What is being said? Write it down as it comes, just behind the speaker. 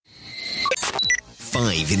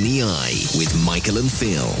Five in the Eye with Michael and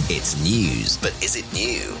Phil. It's news, but is it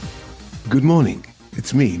new? Good morning.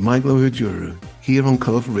 It's me, Michael Ojuru, here on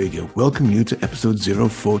Colourful Radio. Welcome you to episode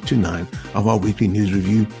 049 of our weekly news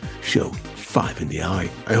review show, Five in the Eye.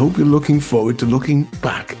 I hope you're looking forward to looking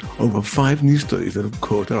back over 5 news stories that have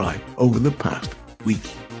caught our eye over the past week.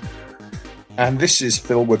 And this is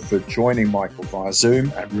Phil Woodford joining Michael via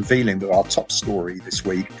Zoom and revealing that our top story this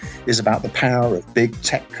week is about the power of big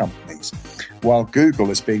tech companies. While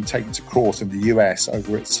Google is being taken to court in the US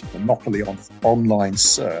over its monopoly on online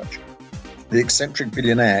search, the eccentric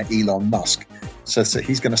billionaire Elon Musk says that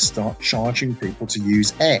he's going to start charging people to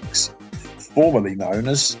use X, formerly known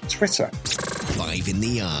as Twitter. Five in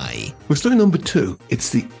the Eye. Well, story number 2,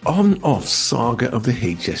 it's the on-off saga of the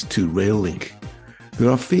HS2 rail link.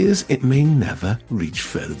 There are fears it may never reach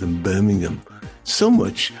further than Birmingham, so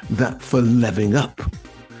much that for levelling up,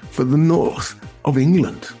 for the north of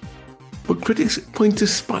England. But critics point to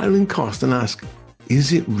spiralling cost and ask,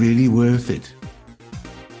 is it really worth it?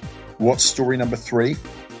 What's story number 3?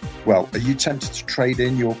 Well, are you tempted to trade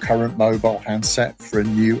in your current mobile handset for a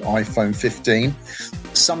new iPhone 15?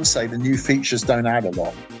 Some say the new features don't add a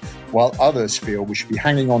lot, while others feel we should be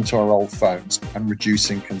hanging on to our old phones and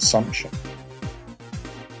reducing consumption.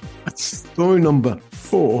 That's story number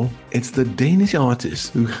 4. It's the Danish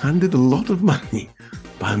artist who handed a lot of money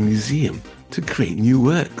by a museum to create new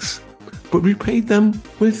works, but repaid them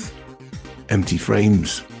with empty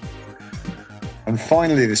frames. And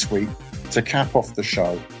finally this week, to cap off the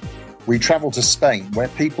show, we travel to Spain, where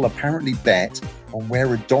people apparently bet on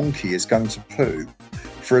where a donkey is going to poo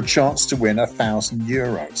for a chance to win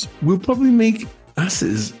 €1,000. We'll probably make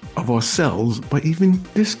asses of ourselves by even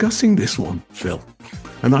discussing this one, Phil.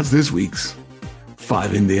 And that's this week's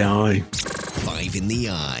Five in the Eye. Five in the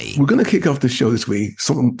Eye. We're going to kick off the show this week,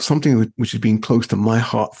 something which has been close to my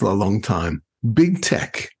heart for a long time. Big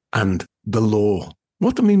tech and the law.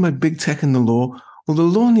 What do I mean by big tech and the law? Well, the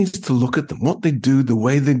law needs to look at them, what they do, the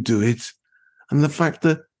way they do it, and the fact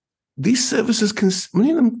that these services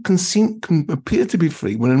many of them can appear to be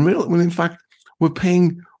free, when in fact we're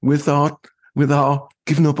paying with our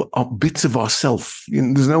giving up our bits of ourself.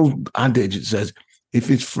 There's an old adage that says, if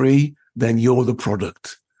it's free, then you're the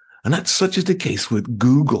product. And that's such as the case with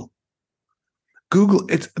Google. Google,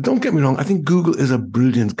 don't get me wrong, I think Google is a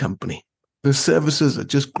brilliant company. The services are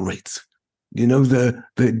just great. The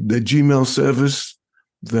Gmail service,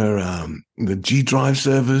 the G Drive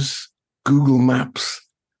service, Google Maps.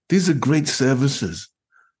 These are great services.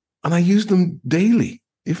 And I use them daily,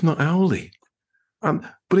 if not hourly.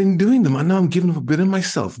 But in doing them, I know I'm giving up a bit of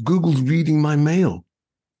myself. Google's reading my mail.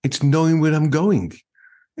 It's knowing where I'm going.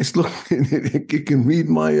 It's looking. It can read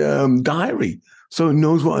my diary, so it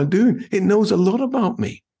knows what I'm doing. It knows a lot about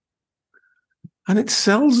me, and it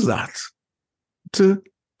sells that to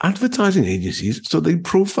advertising agencies, so they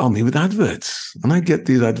profile me with adverts, and I get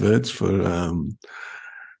these adverts for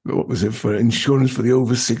for insurance for the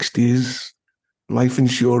over 60s, life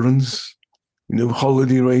insurance,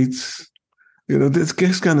 holiday rates,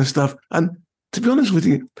 this kind of stuff. And to be honest with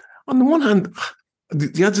you, on the one hand,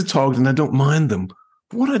 the ads are targeted and I don't mind them.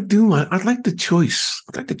 But what I do, I'd like the choice.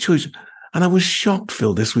 And I was shocked,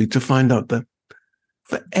 Phil, this week to find out that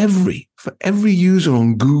for every user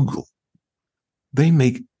on Google, they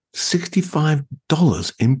make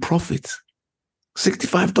 $65 in profit.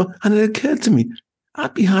 $65. And it occurred to me,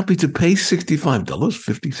 I'd be happy to pay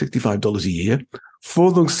 $65 a year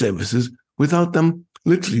for those services without them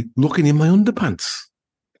literally looking in my underpants.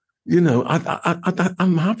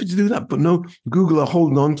 I'm happy to do that. But no, Google are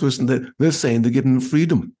holding on to us and they're saying they're giving them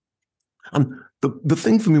freedom. And the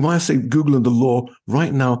thing for me, why I say Google and the law,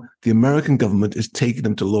 right now, the American government is taking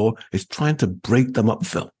them to law. It's trying to break them up,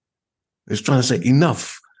 Phil. It's trying to say,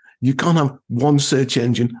 enough. You can't have one search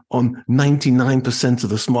engine on 99%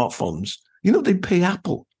 of the smartphones. They pay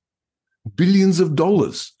Apple billions of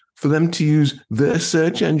dollars for them to use their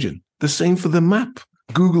search engine. The same for the map,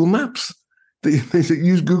 Google Maps. They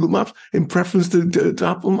use Google Maps in preference to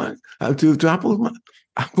Apple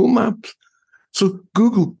Maps. So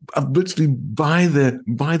Google literally buy the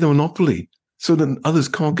monopoly so that others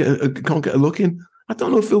can't get a look in. I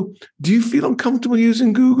don't know, Phil. Do you feel uncomfortable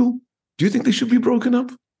using Google? Do you think they should be broken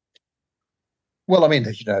up? Well, I mean,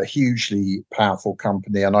 a hugely powerful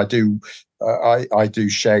company, and I do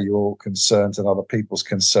share your concerns and other people's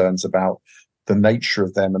concerns about the nature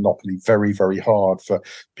of their monopoly. Very, very hard for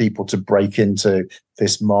people to break into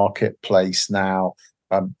this marketplace now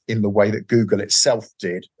in the way that Google itself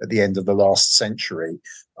did at the end of the last century,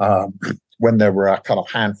 when there were a kind of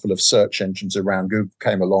handful of search engines around. Google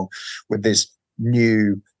came along with this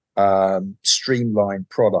new streamlined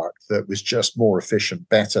product that was just more efficient,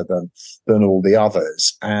 better than all the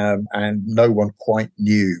others, and no one quite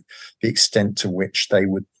knew the extent to which they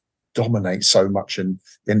would dominate so much in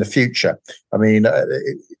the future. I mean,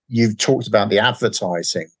 you've talked about the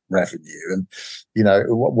advertising revenue, and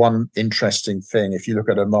one interesting thing, if you look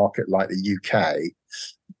at a market like the UK,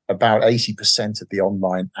 about 80% of the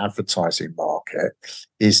online advertising market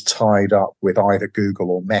is tied up with either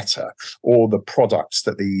Google or Meta, or the products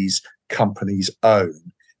that these companies own,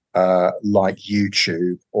 like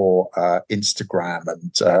YouTube or Instagram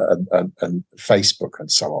and Facebook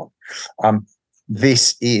and so on.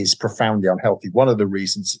 This is profoundly unhealthy. One of the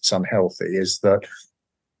reasons it's unhealthy is that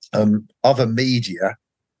other media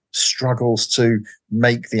struggles to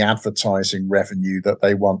make the advertising revenue that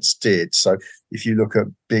they once did. So if you look at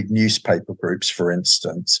big newspaper groups, for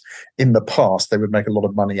instance, in the past, they would make a lot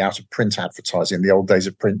of money out of print advertising in the old days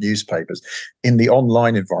of print newspapers. In the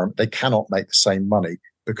online environment, they cannot make the same money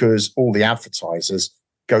because all the advertisers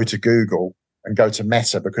go to Google and go to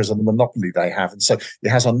Meta because of the monopoly they have. And so it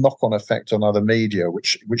has a knock-on effect on other media,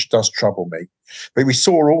 which does trouble me. But we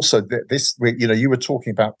saw also that you were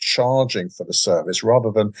talking about charging for the service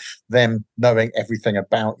rather than them knowing everything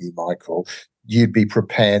about you, Michael. You'd be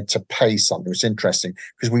prepared to pay something. It's interesting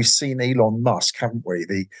because we've seen Elon Musk, haven't we?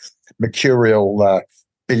 The mercurial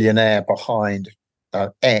billionaire behind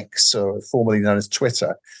X, formerly known as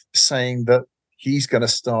Twitter, saying that he's going to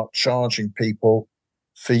start charging people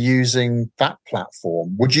for using that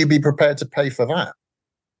platform. Would you be prepared to pay for that?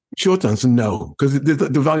 Short answer, no, because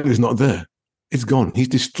the value is not there. It's gone. He's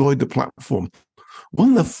destroyed the platform. One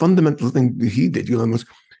of the fundamental things he did, Elon, was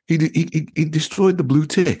he destroyed the blue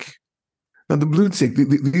tick. Now, the blue tick,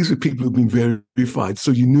 these are people who've been verified,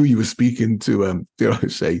 so you knew you were speaking to, dare I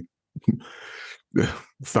say,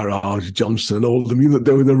 Farage, Johnson, all of them. You know,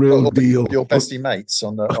 they were the real deal. Your bestie mates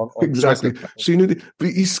on exactly. Twitter. So but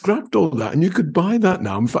he scrapped all that, and you could buy that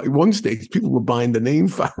now. In fact, at one stage, people were buying the name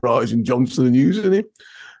Farage and Johnson and using it.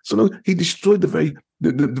 So no, he destroyed the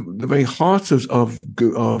very heart of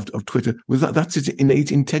Twitter. Was that's its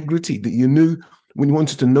innate integrity, that you knew when you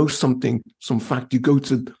wanted to know something, some fact, you go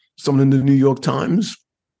to someone in the New York Times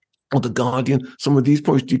or the Guardian. Some of these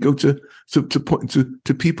points you go to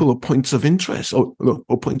people or points of interest or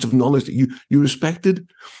points of knowledge that you respected.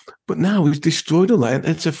 But now he's destroyed all that.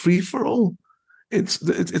 It's a free for all. It's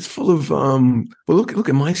full of look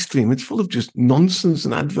at my stream. It's full of just nonsense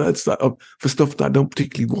and adverts for stuff that I don't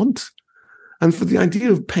particularly want. And for the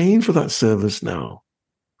idea of paying for that service now,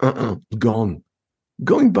 gone.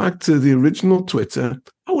 Going back to the original Twitter,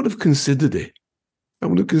 I would have considered it. I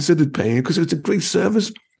would have considered paying because it's a great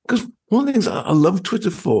service. Because one of the things I love Twitter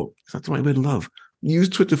for, that's the right way to love, use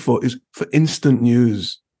Twitter for, is for instant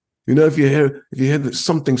news. You know, if you hear that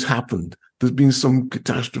something's happened, there's been some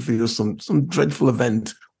catastrophe or some dreadful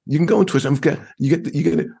event, you can go on Twitter and you get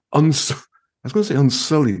it I was going to say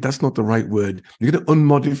unsullied. That's not the right word. You get it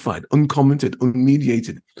unmodified, uncommented,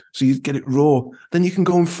 unmediated. So you get it raw. Then you can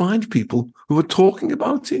go and find people who are talking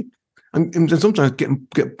about it, and sometimes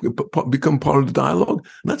become part of the dialogue.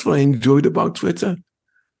 And that's what I enjoyed about Twitter.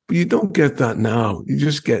 But you don't get that now. You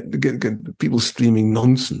just get people streaming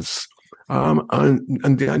nonsense.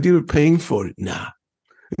 And the idea of paying for it, nah.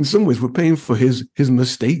 In some ways, we're paying for his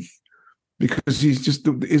mistake, because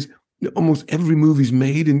is almost every move he's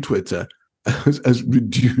made in Twitter has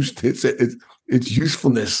reduced its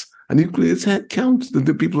usefulness, and equally its head count,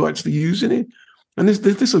 the people who are actually using it. And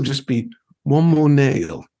this will just be one more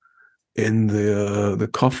nail in the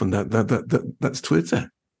coffin that's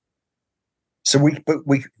Twitter. So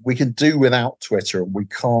we can do without Twitter, and we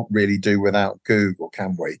can't really do without Google,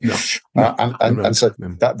 can we? No. And so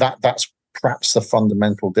that's perhaps the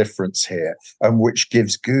fundamental difference here, and which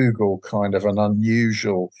gives Google kind of an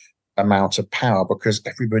unusual amount of power, because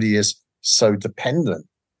everybody is so dependent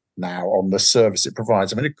now on the service it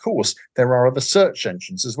provides. I mean, of course, there are other search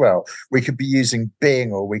engines as well. We could be using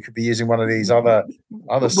Bing, or we could be using one of these other.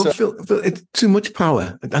 Phil, it's too much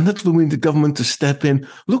power, and that's where we need the government to step in.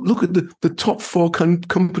 Look at the top four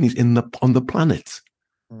companies on the planet.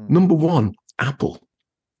 Number one, Apple,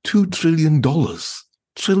 $2 trillion.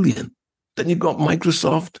 Then you've got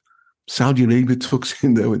Microsoft, Saudi Arabia tucks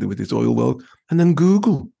in there with its oil well, and then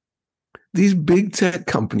Google. These big tech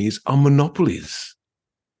companies are monopolies.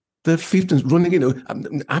 They're fiefdoms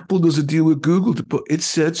running. Apple does a deal with Google to put its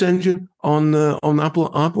search engine on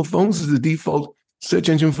Apple phones as the default search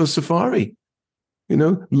engine for Safari.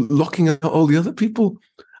 Locking out all the other people.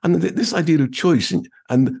 And this idea of choice,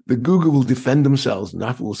 and the Google will defend themselves, and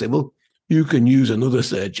Apple will say, "Well, you can use another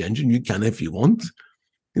search engine. You can if you want.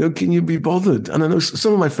 Can you be bothered?" And I know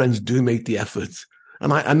some of my friends do make the effort,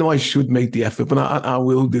 And I know I should make the effort, but I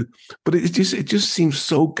will do. But it just seems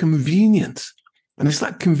so convenient. And it's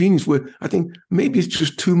that convenience where I think maybe it's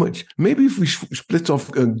just too much. Maybe if we split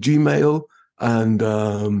off Gmail and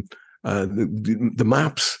the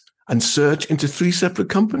maps and search into 3 separate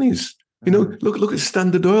companies. Look at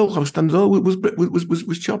Standard Oil. How Standard Oil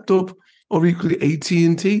was chopped up, or equally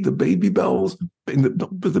AT&T, the Baby Bells,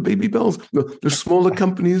 the Baby Bells, the smaller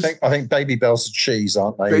companies. I think Baby Bells are cheese,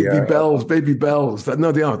 aren't they? Baby Bells.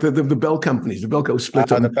 No, they are. The Bell companies. The Bell was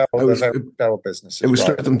split up. The Bell business. It was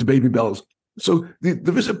split up to Baby Bells. So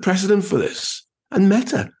there is a precedent for this. And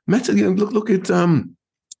Meta. Look at Zimmerman.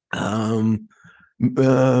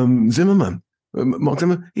 Mark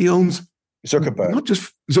Zimmerman. He owns Zuckerberg. Not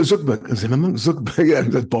just Zuckerberg. Zimmerman. Zuckerberg. Yeah,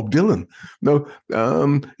 that's Bob Dylan. No,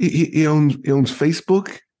 he owns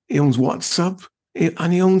Facebook. He owns WhatsApp,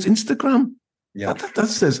 and he owns Instagram. Yeah, that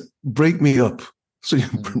says break me up. So you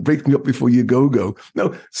break me up before you go.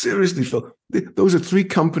 No, seriously, Phil. Those are 3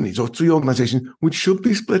 companies or 3 organizations which should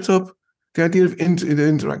be split up. The idea of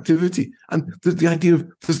interactivity, and the idea of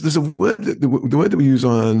there's a word, the word that we use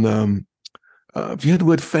on. Have you heard the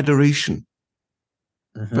word federation?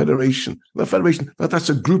 Mm-hmm. Federation. That's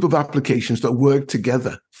a group of applications that work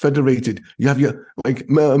together, federated. You have your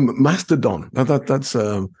Mastodon. That's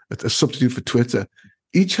a substitute for Twitter.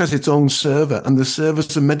 Each has its own server, and the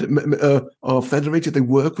servers are federated. They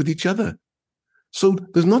work with each other. So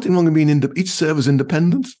there's nothing wrong in being each server's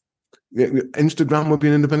independent. Instagram would be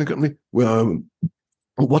an independent company. Well,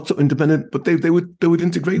 WhatsApp independent, but they would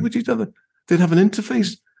integrate with each other. They'd have an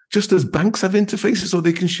interface, just as banks have interfaces, so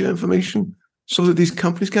they can share information, so that these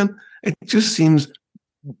companies can. It just seems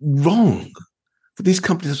wrong for these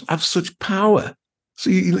companies to have such power. So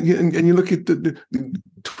you look at the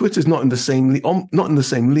Twitter's not in the same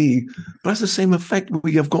league, but has the same effect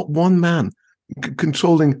where you've got one man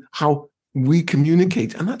controlling how we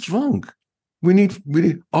communicate, and that's wrong. We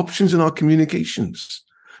need options in our communications.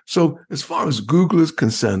 So as far as Google is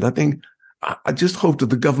concerned, I think I just hope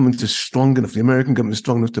that the government is strong enough, the American government is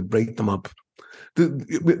strong enough to break them up.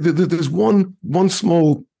 There's one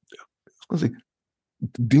small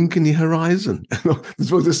dink in the horizon.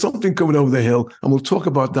 There's something coming over the hill, and we'll talk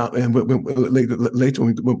about that later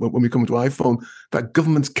when we come to iPhone, that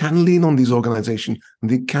governments can lean on these organizations,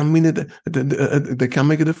 and they can they can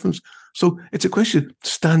make a difference. So it's a question of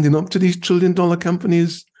standing up to these $1 trillion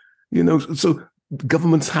companies, so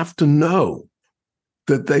governments have to know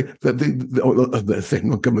that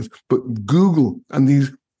not governments, but Google and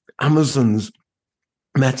these Amazons,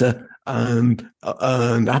 Meta and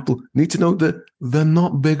Apple need to know that they're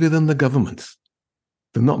not bigger than the government.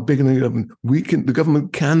 They're not bigger than the government. The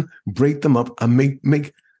government can break them up and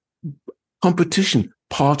make competition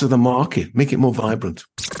part of the market, make it more vibrant.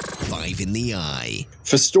 5 in the Eye.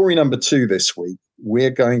 For story number 2 this week, we're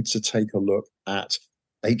going to take a look at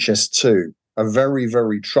HS2, a very,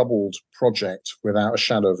 very troubled project without a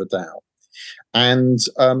shadow of a doubt. And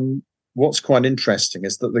what's quite interesting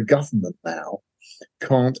is that the government now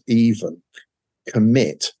can't even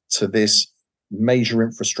commit to this major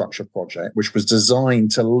infrastructure project, which was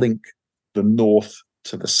designed to link the north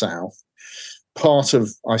to the south. Part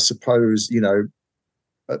of, I suppose,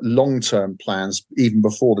 long-term plans, even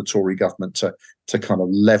before the Tory government, to kind of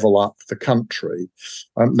level up the country.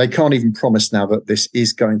 They can't even promise now that this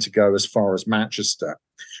is going to go as far as Manchester.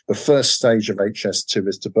 The first stage of HS2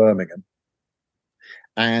 is to Birmingham,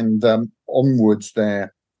 and onwards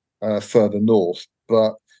there further north.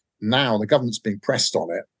 But now the government's being pressed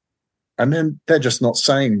on it, and then they're just not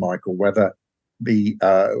saying, Michael, whether the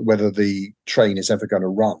train is ever going to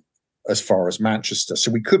run as far as Manchester.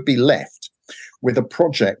 So we could be left with a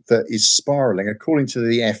project that is spiraling, according to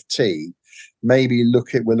the FT. Maybe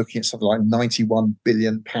we're looking at something like £91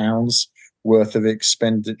 billion worth of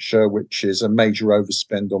expenditure, which is a major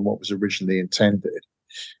overspend on what was originally intended.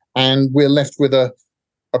 And we're left with a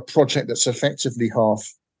project that's effectively half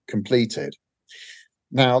completed.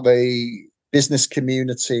 Now, the business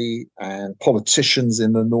community and politicians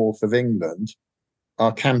in the north of England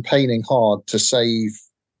are campaigning hard to save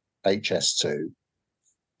HS2.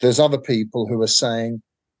 There's other people who are saying,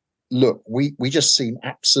 look, we just seem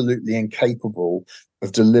absolutely incapable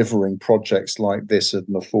of delivering projects like this at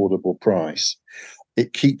an affordable price.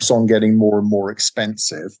 It keeps on getting more and more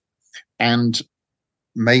expensive. And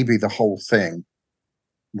maybe the whole thing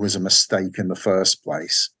was a mistake in the first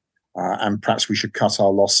place. And perhaps we should cut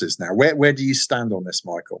our losses now. Where do you stand on this,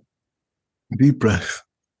 Michael? Deep breath.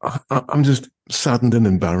 I'm just saddened and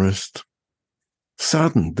embarrassed.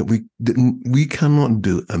 Saddened that we cannot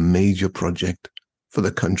do a major project for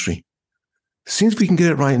the country. Seems we can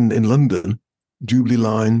get it right in London, Jubilee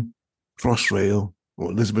Line, Crossrail,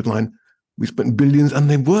 or Elizabeth Line. We spent billions and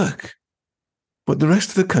they work. But the rest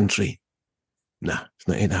of the country, it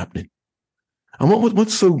ain't happening. And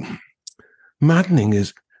what's so maddening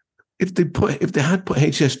is if they had put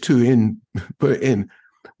HS2 in,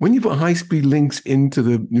 when you put high-speed links into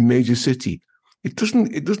the major city, it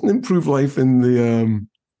doesn't improve life in the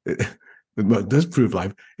well, it does improve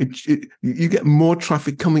life. You get more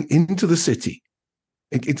traffic coming into the city.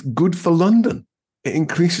 It's good for London. It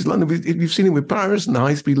increases London. You've seen it with Paris and the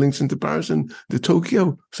high-speed links into Paris and the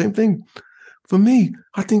Tokyo. Same thing. For me,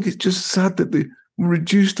 I think it's just sad that they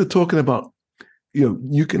reduced to talking about,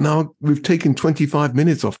 we've taken 25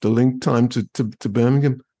 minutes off the link time to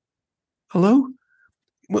Birmingham. Hello?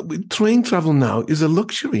 Well, train travel now is a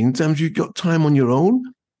luxury in terms you've got time on your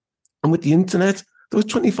own. And with the internet, those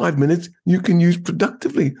 25 minutes you can use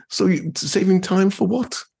productively. So you're saving time for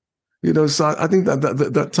what? So I think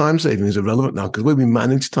that time saving is irrelevant now because the way we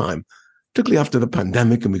manage time, particularly after the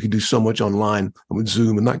pandemic, and we could do so much online and with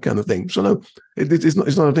Zoom and that kind of thing. So no, it's not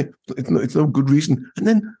a thing. It's no good reason. And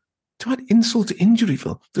then to add insult to injury,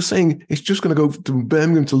 Phil, they're saying it's just going to go to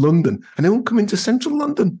Birmingham to London and it won't come into central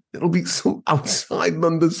London. It'll be some outside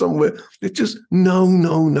London somewhere. It's just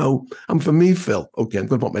no. And for me, Phil, okay, I'm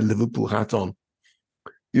going to put my Liverpool hat on.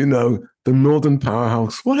 The Northern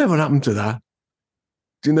Powerhouse, whatever happened to that?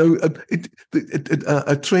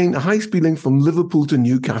 A train, a high-speed link from Liverpool to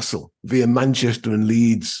Newcastle via Manchester and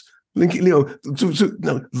Leeds.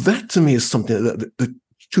 That to me is something that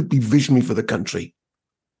should be visionary for the country.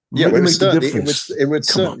 Yeah, it would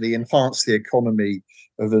certainly enhance the economy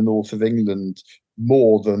of the north of England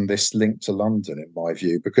more than this link to London, in my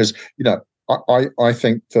view, because, I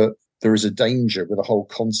think that there is a danger with the whole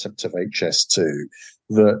concept of HS2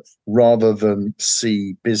 that rather than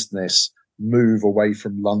see business move away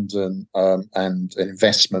from London and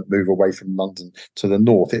investment move away from London to the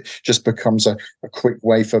north, it just becomes a quick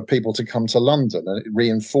way for people to come to London, and it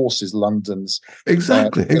reinforces London's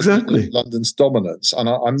London's dominance. And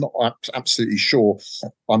I'm not absolutely sure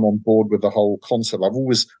I'm on board with the whole concept. I've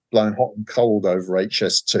always blown hot and cold over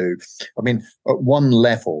HS2. I mean, at one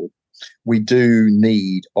level, we do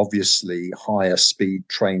need, obviously, higher speed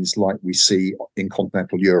trains like we see in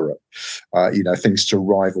continental Europe, things to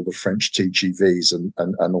rival the French TGVs and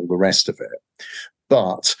all the rest of it.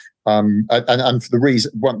 But and for the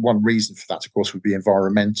reason, one reason for that, of course, would be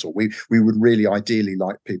environmental. We would really ideally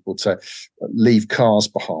like people to leave cars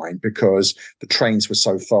behind because the trains were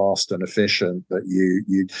so fast and efficient that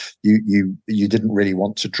you didn't really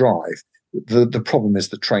want to drive. The problem is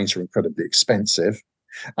that trains are incredibly expensive.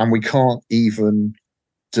 And we can't even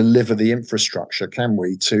deliver the infrastructure, can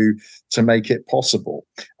we, to make it possible?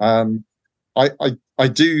 I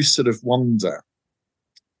do sort of wonder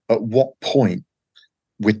at what point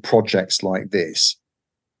with projects like this,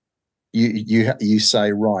 you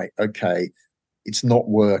say, right, okay, it's not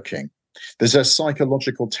working. There's a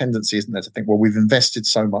psychological tendency, isn't there, to think, well, we've invested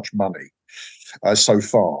so much money so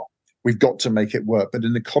far, we've got to make it work. But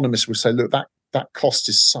an economist will say, look, that cost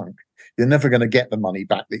is sunk. You're never going to get the money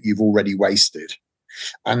back that you've already wasted.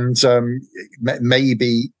 And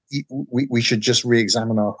maybe we should just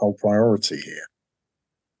re-examine our whole priority here.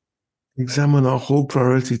 Examine our whole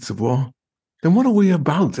priority to what? Then what are we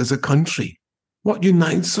about as a country? What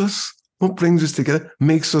unites us? What brings us together?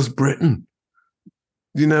 Makes us Britain?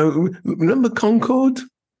 Remember Concorde?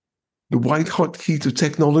 The white hot heat of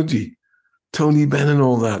technology. Tony Benn and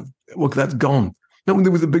all that. Well, that's gone. Now when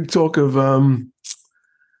there was a big talk of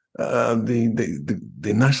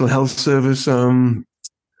the National Health Service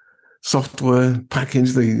software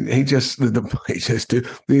package, the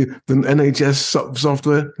NHS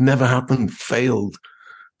software never happened, failed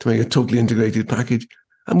to make a totally integrated package.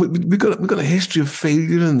 And we've got a history of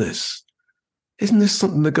failure in this. Isn't this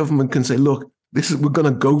something the government can say, look, we're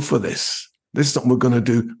going to go for this. This is something we're going to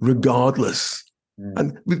do regardless.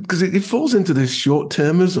 And because it falls into this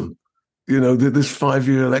short-termism, this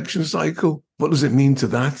 5-year election cycle. What does it mean to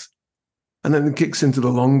that? And then it kicks into the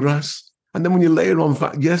long grass. And then when you layer on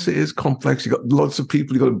that, yes, it is complex. You've got lots of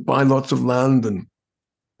people, you've got to buy lots of land, and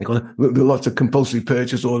there are lots of compulsory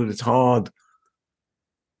purchase orders. It's hard.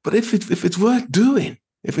 But if it's worth doing,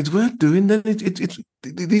 then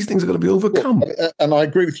these things are going to be overcome. Well, and I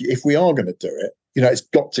agree with you. If we are going to do it, it's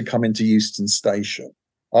got to come into Euston Station.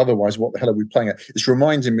 Otherwise, what the hell are we playing at? It's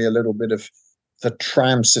reminding me a little bit of the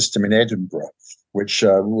tram system in Edinburgh, which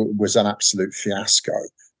was an absolute fiasco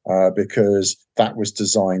because that was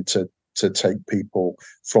designed to take people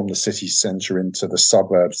from the city centre into the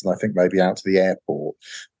suburbs and I think maybe out to the airport.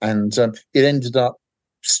 And it ended up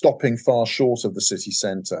stopping far short of the city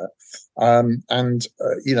centre.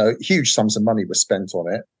 Huge sums of money were spent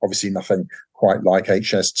on it. Obviously, nothing quite like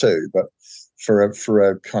HS2, but for a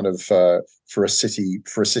city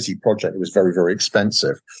project, it was very, very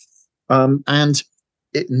expensive, and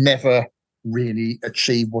it never really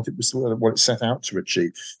achieved what it set out to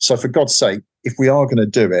achieve. So, for God's sake, if we are going to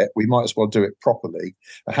do it, we might as well do it properly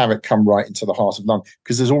and have it come right into the heart of London,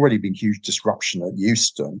 because there's already been huge disruption at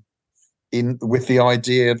Euston, with the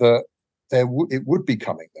idea that it would be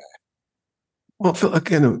coming there. Well, Phil,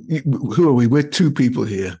 again, who are we? We're two people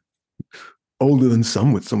here, older than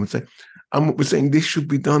some would say. And we're saying this should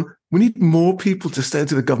be done. We need more people to say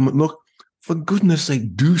to the government, look, for goodness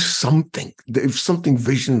sake, do something. If something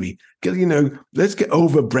visionary. Let's get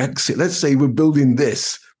over Brexit. Let's say we're building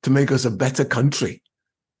this to make us a better country,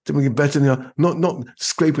 to make it better, not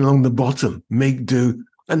scraping along the bottom, make do.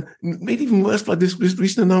 And made even worse by this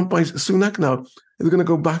recent announcement by Sunak now, they're going to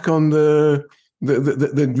go back on the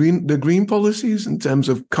green policies in terms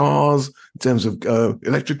of cars, in terms of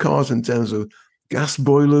electric cars, in terms of gas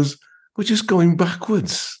boilers. We're just going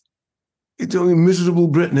backwards. It's only miserable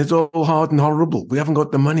Britain. It's all hard and horrible. We haven't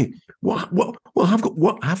got the money. What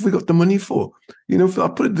have we got the money for? I'll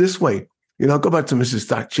put it this way. I'll go back to Mrs.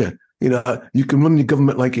 Thatcher. You can run your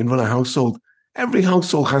government like you run a household. Every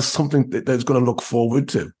household has something that's going to look forward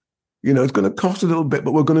to. It's going to cost a little bit,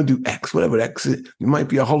 but we're going to do X, whatever X is. It might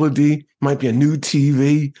be a holiday, it might be a new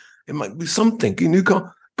TV, it might be something.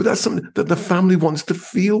 But that's something that the family wants to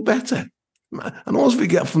feel better. And all we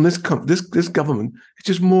get from this government is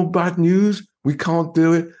just more bad news. We can't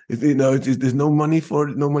do it. There's no money for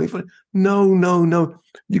it. No.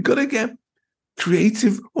 You've got to get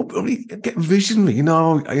creative or get visionary.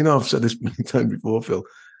 I've said this many times before, Phil.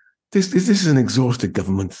 This is an exhausted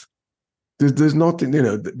government. There's nothing,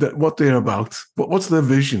 what they're about. What's their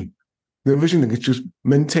vision? Their vision is just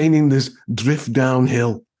maintaining this drift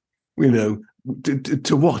downhill. To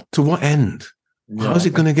what? To what end? Yeah. How's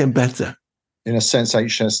it going to get better? In a sense,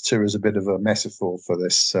 HS2 is a bit of a metaphor for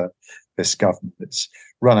this government. It's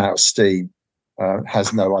run out of steam,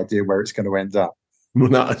 has no idea where it's going to end up.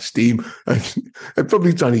 Run out of steam. I'm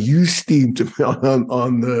probably trying to use steam to be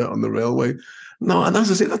on the railway. No, and as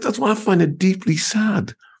I say, that's why I find it deeply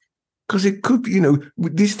sad, because it could be,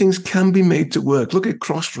 these things can be made to work. Look at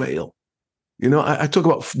Crossrail. I talk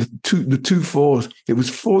about the two fours. It was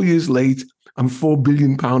 4 years late and £4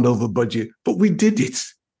 billion over budget, but we did it.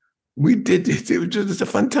 We did it. It's a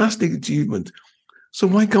fantastic achievement. So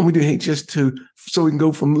why can't we do HS2 so we can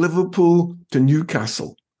go from Liverpool to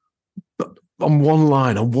Newcastle on one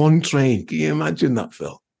line, on one train? Can you imagine that,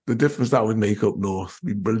 Phil? The difference that would make up north would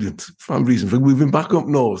be brilliant. For some reason, for moving back up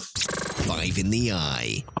north. Five in the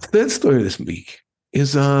Eye. Third story this week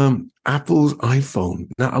is Apple's iPhone.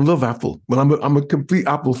 Now, I love Apple. Well, I'm a complete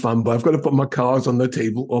Apple fan, but I've got to put my cards on the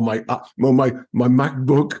table, or my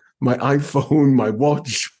MacBook, my iPhone, my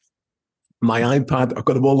watch, my iPad. I've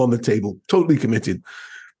got them all on the table. Totally committed.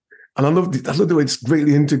 And I love the way it's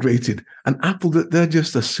greatly integrated. And Apple, they're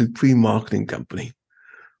just a supreme marketing company.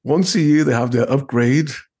 Once a year, they have their upgrade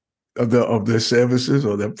of their services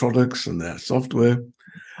or their products and their software.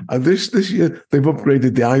 And this year, they've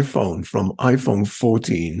upgraded the iPhone from iPhone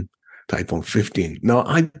 14 to iPhone 15. Now,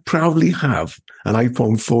 I proudly have an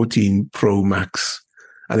iPhone 14 Pro Max.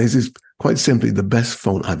 And this is quite simply the best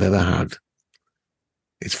phone I've ever had.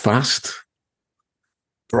 It's fast,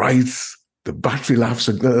 bright, the battery lasts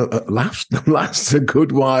a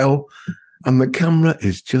good while, and the camera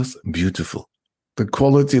is just beautiful. The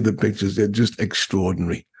quality of the pictures, they're just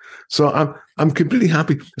extraordinary. So I'm completely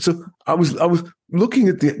happy. So I was looking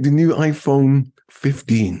at the new iPhone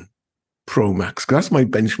 15 Pro Max, because that's my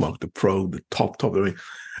benchmark, the Pro, the top of it.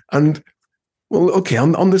 And, well, okay,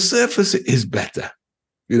 on the surface, it is better.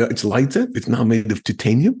 It's lighter. It's now made of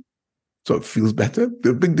titanium, so it feels better.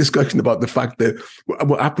 There's a big discussion about the fact that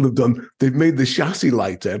what Apple have done, they've made the chassis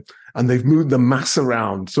lighter and they've moved the mass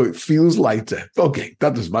around so it feels lighter. Okay,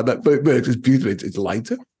 that doesn't matter, but it's beautiful. It's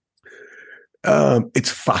lighter.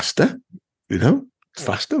 It's faster, it's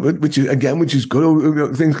faster, which is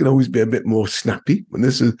good. Things can always be a bit more snappy.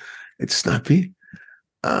 It's snappy.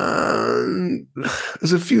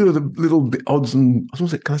 There's a few of the little bit odds and,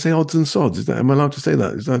 can I say odds and sods? Am I allowed to say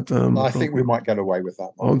that? Is that? I think we might get away with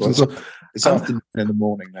that. It's afternoon in the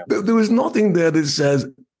morning now. There was nothing there that says,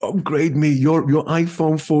 upgrade me, your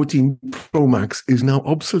iPhone 14 Pro Max is now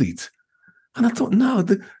obsolete. And I thought, no,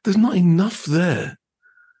 there's not enough there.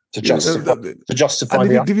 To justify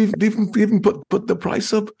and they've even put the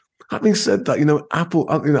price up. Having said that, Apple,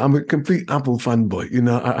 I'm a complete Apple fanboy.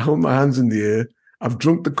 I hold my hands in the air. I've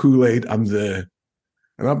drunk the Kool-Aid. I'm there.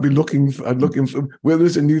 and I'd looking for where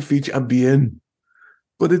there's a new feature, I'd be in.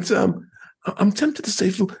 But it's I'm tempted to say,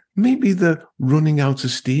 Phil, maybe they're running out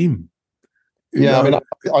of steam. I mean,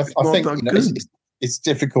 I think it's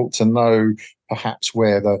difficult to know perhaps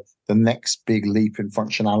where the next big leap in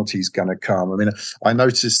functionality is going to come. I mean, I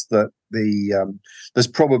noticed that there's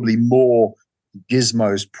probably more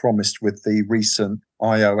gizmos promised with the recent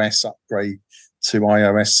iOS upgrade to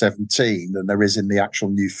iOS 17 than there is in the actual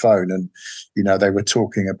new phone. And they were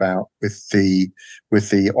talking about with the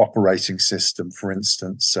operating system, for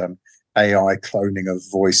instance, AI cloning of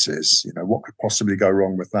voices. What could possibly go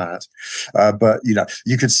wrong with that? But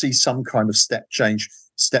you could see some kind of step change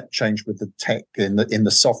with the tech in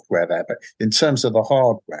the software there. But in terms of the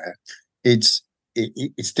hardware, it's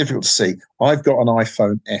difficult to see. I've got an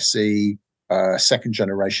iPhone SE, second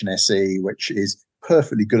generation SE, which is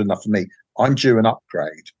perfectly good enough for me. I'm due an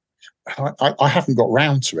upgrade. I haven't got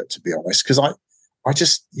round to it, to be honest, because I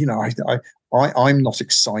just, I'm not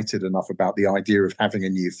excited enough about the idea of having a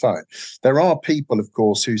new phone. There are people, of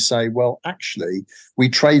course, who say, well, actually, we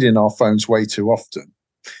trade in our phones way too often.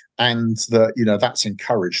 And that's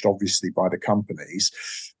encouraged, obviously, by the companies.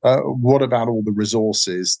 What about all the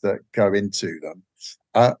resources that go into them?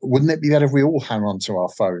 Wouldn't it be better if we all hang on to our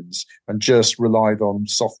phones and just relied on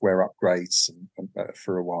software upgrades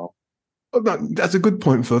for a while? Well, that's a good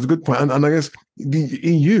point, Phil. That's a good point. And I guess the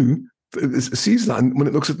EU sees that when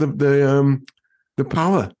it looks at the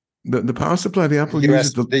power, the power supply. The Apple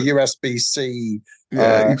uses the USB-C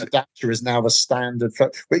adapter is now the standard for,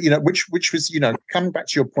 but which was coming back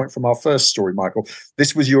to your point from our first story, Michael.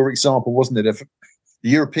 This was your example, wasn't it, of the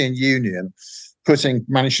European Union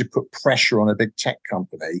managed to put pressure on a big tech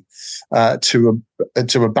company to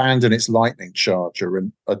abandon its lightning charger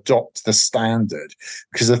and adopt the standard,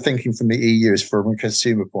 because the thinking from the EU is, from a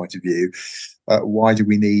consumer point of view, why do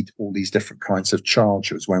we need all these different kinds of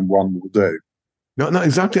chargers when one will do? No,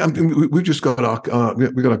 exactly. I mean, we just got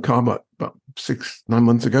we got a car about 6-9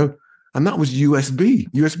 months ago, and that was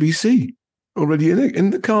USB-C already in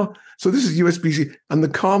the car. So this is USB-C, and the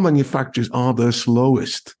car manufacturers are the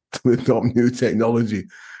slowest to adopt new technology.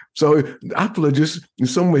 So Apple are just, in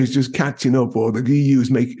some ways, just catching up, or the EU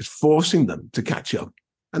is forcing them to catch up.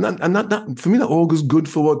 And that for me, that augurs good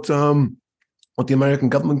for what the American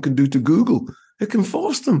government can do to Google. It can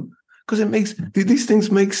force them, because it makes these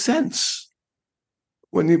things make sense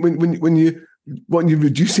when you're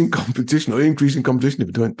reducing competition or increasing competition.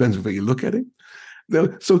 It depends on where you look at it.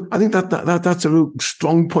 So I think that's a real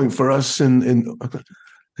strong point for us.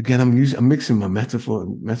 Again, I'm mixing my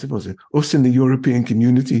metaphors here. Us in the European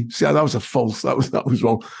community. See, that was that was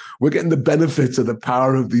wrong. We're getting the benefits of the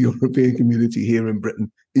power of the European community here in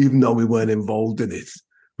Britain, even though we weren't involved in it,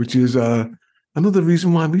 which is another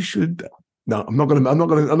reason why we should. No, I'm not going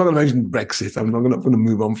to mention Brexit. I'm not going to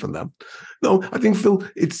move on from that. No, I think, Phil,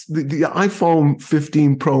 it's the iPhone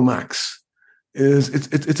 15 Pro Max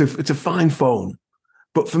it's a fine phone,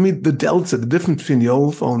 but for me, the difference between the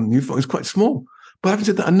old phone and the new phone is quite small. But having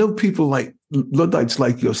said that, I know people like Luddites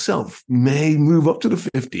like yourself may move up to the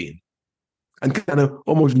 15 and kind of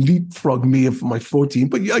almost leapfrog me for my 14.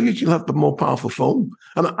 But I usually have the more powerful phone.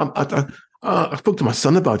 And I spoke to my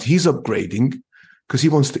son about it. He's upgrading because he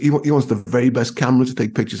wants the very best camera to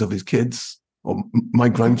take pictures of his kids or my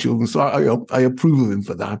grandchildren. So I approve of him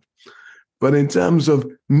for that. But in terms of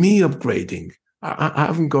me upgrading, I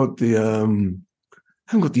haven't got the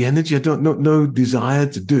energy. I don't no desire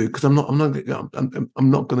to do it, because I'm not going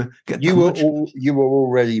to get. You were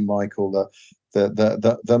already, Michael,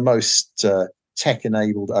 the most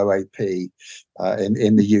tech-enabled OAP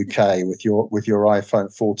in the UK with your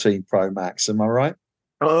iPhone 14 Pro Max. Am I right?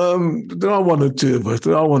 There are one or two of us.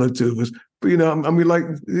 But I mean, like,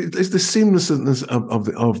 it's the seamlessness of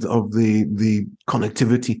the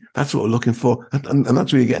connectivity. That's what we're looking for, and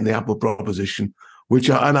that's where you're getting the Apple proposition, which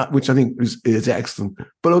I think is excellent.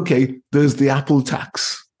 But okay, there's the Apple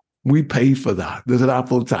tax. We pay for that. There's an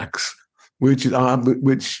Apple tax, which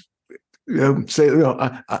it's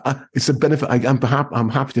a benefit. I'm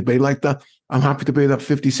happy to pay like that. I'm happy to pay that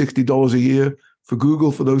 $50-$60 a year for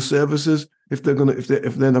Google for those services. If they're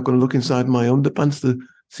not gonna look inside my underpants to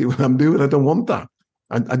see what I'm doing, I don't want that.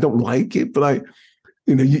 I don't like it, but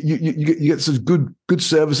you get such good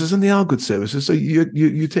services, and they are good services, so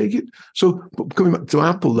you take it. So coming back to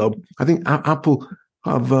Apple, though, I think Apple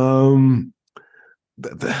have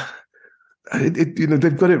they've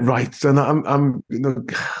got it right, and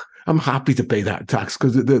I'm happy to pay that tax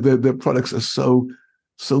because the products are so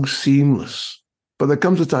seamless. But there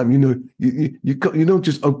comes a time, you don't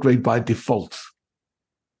just upgrade by default.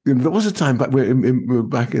 There was a time back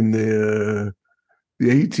in the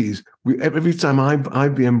the 80s, every time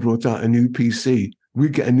IBM brought out a new PC,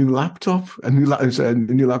 we'd get a new laptop, a new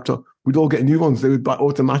laptop. We'd all get new ones. They would buy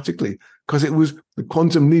automatically because it was the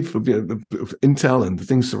quantum leap for Intel and the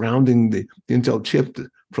things surrounding the Intel chip. The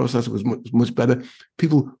processor was much better.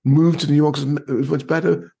 People moved to the new one because it was much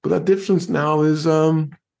better. But that difference now is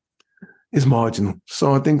marginal.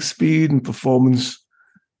 So I think speed and performance,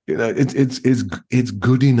 it's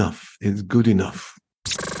good enough. It's good enough.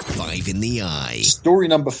 Five in the Eye. Story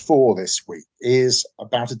number 4 this week is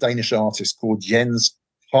about a Danish artist called Jens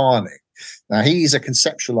Harning. Now, he's a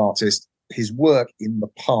conceptual artist. His work in the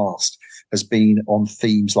past has been on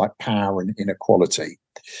themes like power and inequality.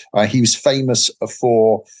 He was famous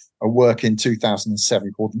for a work in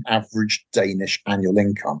 2007 called An Average Danish Annual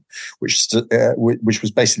Income, which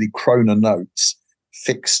was basically kroner notes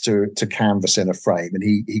fixed to canvas in a frame. And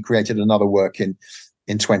he created another work in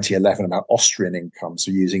 2011 about Austrian income,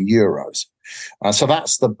 so using euros. So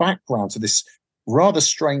that's the background to this rather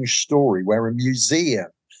strange story where a museum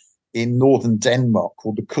in northern Denmark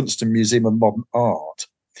called the Kunst and Museum of Modern Art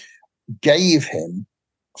gave him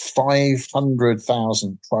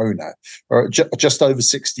 500,000 kroner, or just over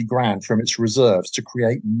 60 grand from its reserves to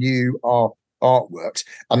create new artworks.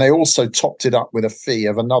 And they also topped it up with a fee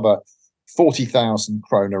of another 40,000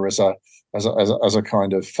 kroner as a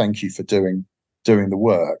kind of thank you for doing the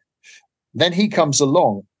work. Then he comes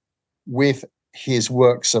along with his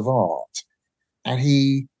works of art, and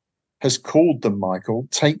he has called them, Michael,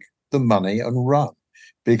 take the money and run,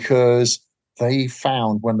 because they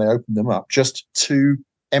found when they opened them up just 2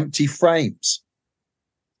 empty frames.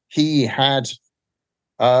 He had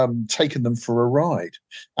taken them for a ride,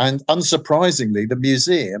 and unsurprisingly, the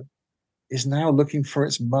museum is now looking for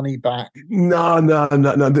its money back. No.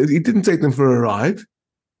 He didn't take them for a ride.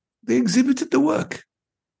 They exhibited the work.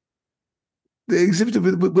 They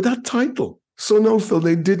exhibited with that title. So no, Phil,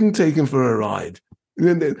 they didn't take him for a ride.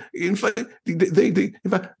 In fact,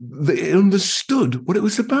 they understood what it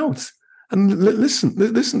was about. And listen.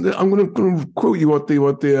 I'm going to quote you what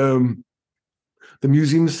the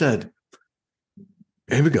museum said.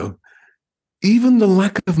 Here we go. Even the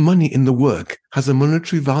lack of money in the work has a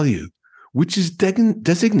monetary value, which is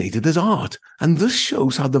designated as art, and thus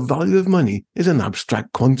shows how the value of money is an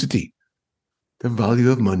abstract quantity. The value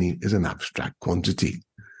of money is an abstract quantity.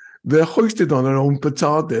 They're hoisted on their own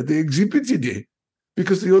petard there. They exhibited it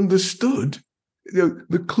because they understood.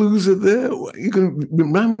 The clues are there. You can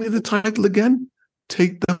remind me of the title again.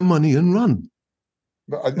 Take the money and run.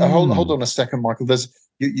 But hold on a second, Michael.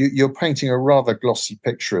 You're painting a rather glossy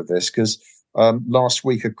picture of this, because last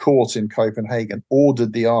week a court in Copenhagen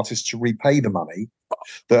ordered the artist to repay the money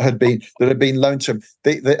that had been loaned to him.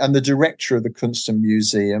 And the director of the Kunst and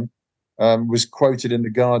Museum was quoted in The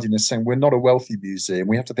Guardian as saying, "We're not a wealthy museum.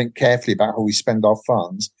 We have to think carefully about how we spend our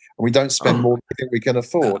funds, and we don't spend more than we think we can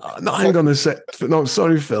afford." No, I'm going to say, no,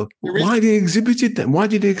 sorry, Phil. Why did they exhibit it then? Why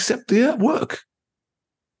did they accept the artwork?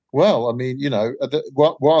 Well, I mean,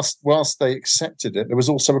 whilst they accepted it, there was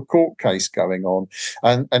also a court case going on,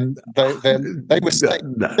 and they were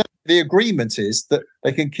saying the agreement is that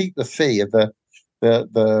they can keep the fee of the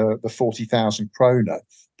 40,000 kroner,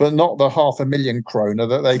 but not the 500,000 kroner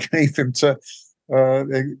that they gave him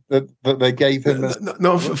that they gave him.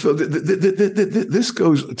 No, Phil, this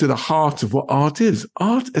goes to the heart of what art is.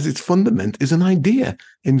 Art, as its fundament, is an idea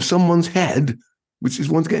in someone's head, which is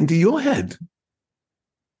once getting to your head.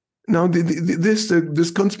 Now, this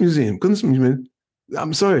Kunst Museum,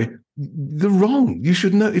 I'm sorry, they're wrong. You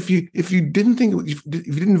should know, if you didn't think, if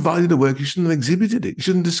you didn't value the work, you shouldn't have exhibited it. You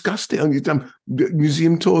shouldn't have discussed it on your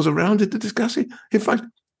museum tours around it to discuss it. In fact,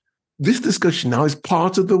 this discussion now is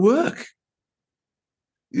part of the work.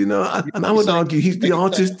 And I would argue he's the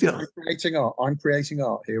artist. I'm creating art. I'm creating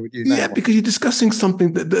art here with you now. Yeah, because you're discussing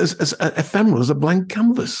something that is as ephemeral as a blank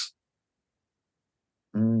canvas.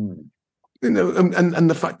 Mm. And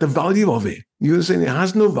the fact, the value of it. You're saying it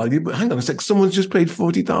has no value, but hang on a sec, someone's just paid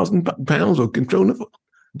 £40,000 or kroner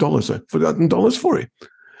 $40,000 for it.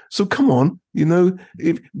 So come on,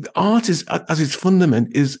 if art is, as its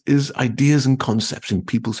fundament, is ideas and concepts in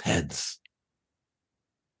people's heads.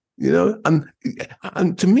 And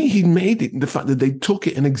to me, he made it the fact that they took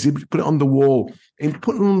it and put it on the wall. In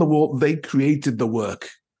putting it on the wall, they created the work.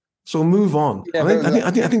 So move on. Yeah,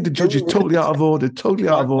 I think the judge is totally out of order. Totally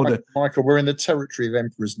out of order. Michael, we're in the territory of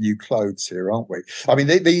Emperor's New Clothes here, aren't we? I mean,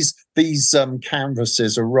 these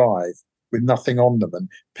canvases arrive with nothing on them, and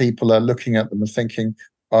people are looking at them and thinking,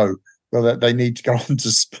 "Oh, well, they need to go on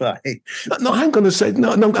display." No, I'm going to say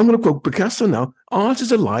no. I'm going to quote Picasso now. Art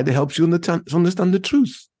is a lie that helps you understand the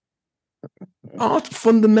truth. Art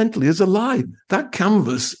fundamentally is a lie. That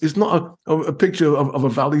canvas is not a picture of a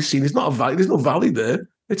valley scene. It's not a valley. There's no valley there.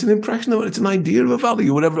 It's an impression of it. It's an idea of a valley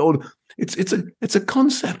or whatever. Or it's a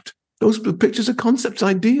concept. Those pictures are concepts,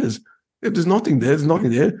 ideas. If there's nothing there, there's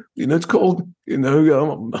nothing there. It's called,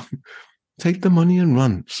 take the money and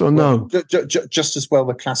run. So no. Just as well,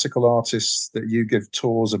 the classical artists that you give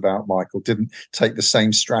tours about, Michael, didn't take the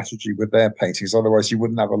same strategy with their paintings. Otherwise, you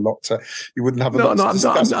wouldn't have a lot to. You wouldn't have a lot to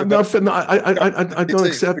discuss. I don't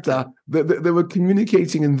accept that. They were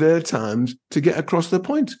communicating in their times to get across the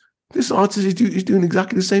point. This artist is doing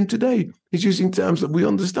exactly the same today. He's using terms that we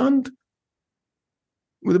understand.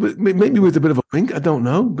 Maybe with a bit of a wink, I don't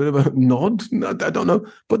know, a bit of a nod, I don't know.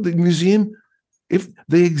 But the museum, if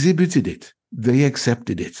they exhibited it, they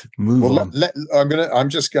accepted it. Move on. I'm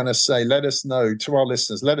just going to say, let us know to our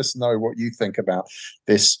listeners. Let us know what you think about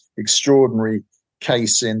this extraordinary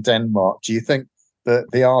case in Denmark. Do you think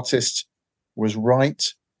that the artist was right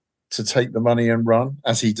to take the money and run,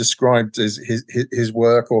 as he described his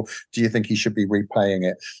work, or do you think he should be repaying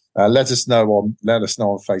it? Let us know on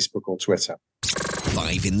Facebook or Twitter.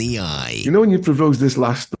 5 in the Eye. When you proposed this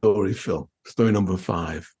last story, Phil, story number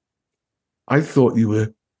 5, I thought you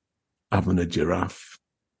were having a giraffe.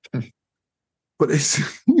 But it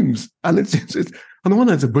seems, and it's on the one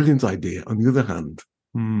hand, it's a brilliant idea. On the other hand,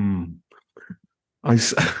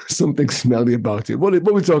 something smelly about it. What are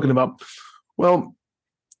we talking about? Well,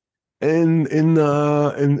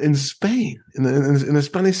 in Spain, in a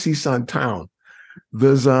Spanish seaside town,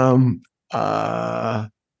 there's a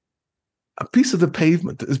piece of the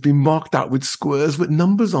pavement that has been marked out with squares with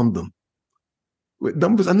numbers on them. With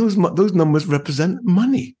numbers, and those numbers represent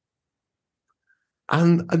money.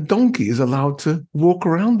 And a donkey is allowed to walk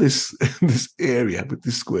around this area with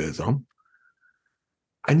the squares on.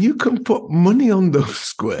 And you can put money on those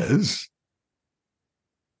squares.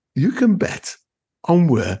 You can bet on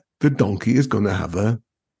where the donkey is going to have a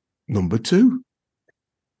number 2.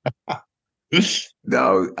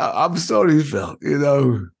 No, I'm sorry, Phil.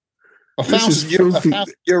 1,000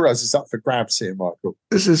 euros is up for grabs here, Michael.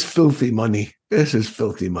 This is filthy money. It's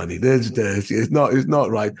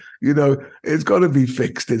not right. It's got to be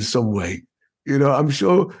fixed in some way. I'm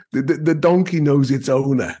sure the donkey knows its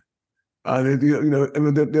owner, and the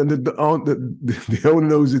owner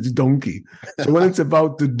knows its donkey. So when it's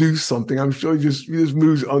about to do something, I'm sure he just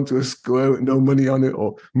moves it onto a square with no money on it,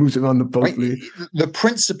 or moves it on the poultry. The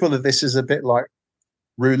principle of this is a bit like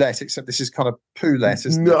roulette, except this is kind of poulette,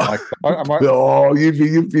 isn't it? No,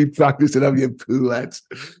 you've been practicing, have you, poulette?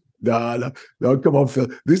 No, come on, Phil.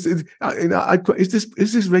 This is,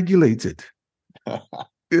 is this regulated?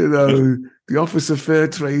 The Office of Fair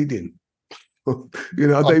Trading.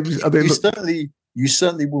 You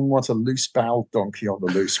certainly wouldn't want a loose-bowed donkey on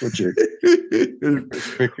the loose, would you?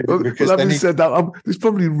 because having said that, there's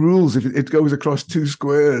probably rules if it goes across 2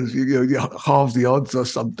 squares. You halve the odds or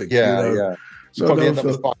something. Yeah. So probably end up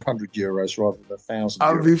with 500 euros rather than 1,000.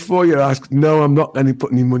 And before you ask, no, I'm not going to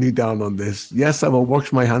put any money down on this. Yes, I will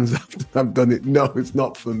wash my hands after I've done it. No, it's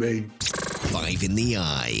not for me. 5 in the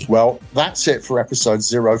Eye. Well, that's it for episode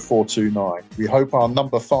 0429. We hope our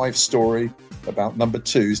number 5 story about number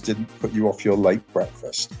 2s didn't put you off your late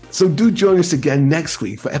breakfast. So do join us again next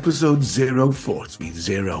week for episode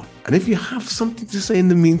 0430. And if you have something to say in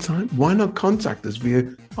the meantime, why not contact us via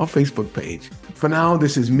our Facebook page? For now,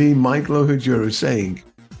 this is me, Michael Ohajuru, saying,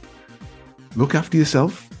 look after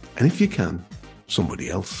yourself, and if you can, somebody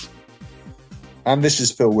else. And this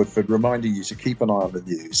is Phil Woodford reminding you to keep an eye on the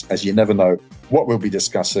news, as you never know what we'll be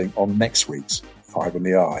discussing on next week's 5 in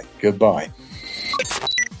the Eye. Goodbye.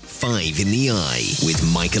 5 in the Eye with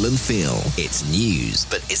Michael and Phil. It's news,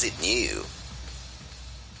 but is it new?